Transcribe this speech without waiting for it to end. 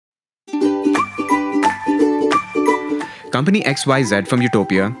Company XYZ from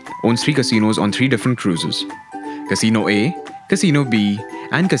Utopia owns 3 casinos on 3 different cruises: Casino A, Casino B,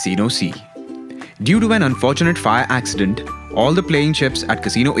 and Casino C. Due to an unfortunate fire accident, all the playing chips at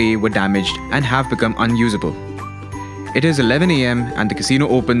Casino A were damaged and have become unusable. It is 11 AM and the casino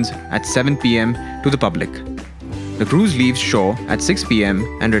opens at 7 PM to the public. The cruise leaves shore at 6 PM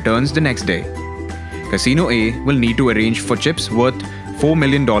and returns the next day. Casino A will need to arrange for chips worth $4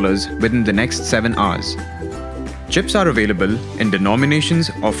 million within the next 7 hours. Chips are available in denominations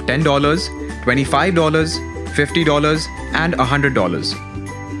of $10, $25, $50, and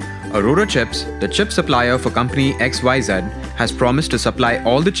 $100. Aurora Chips, the chip supplier for company XYZ, has promised to supply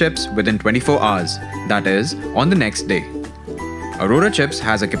all the chips within 24 hours, that is, on the next day. Aurora Chips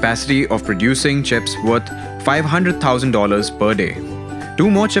has a capacity of producing chips worth $500,000 per day.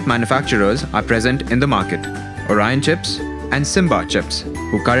 2 more chip manufacturers are present in the market: Orion Chips and Simba Chips,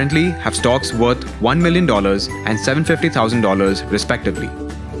 who currently have stocks worth $1 million and $750,000 respectively.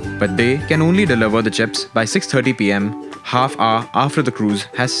 But they can only deliver the chips by 6:30 PM, half hour after the cruise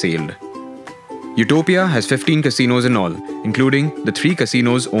has sailed. Utopia has 15 casinos in all, including the 3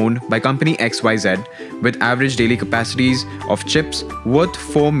 casinos owned by company XYZ, with average daily capacities of chips worth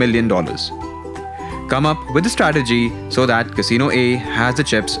 $4 million. Come up with a strategy so that Casino A has the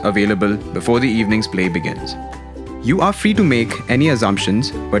chips available before the evening's play begins. You are free to make any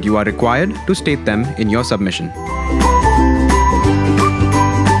assumptions, but you are required to state them in your submission.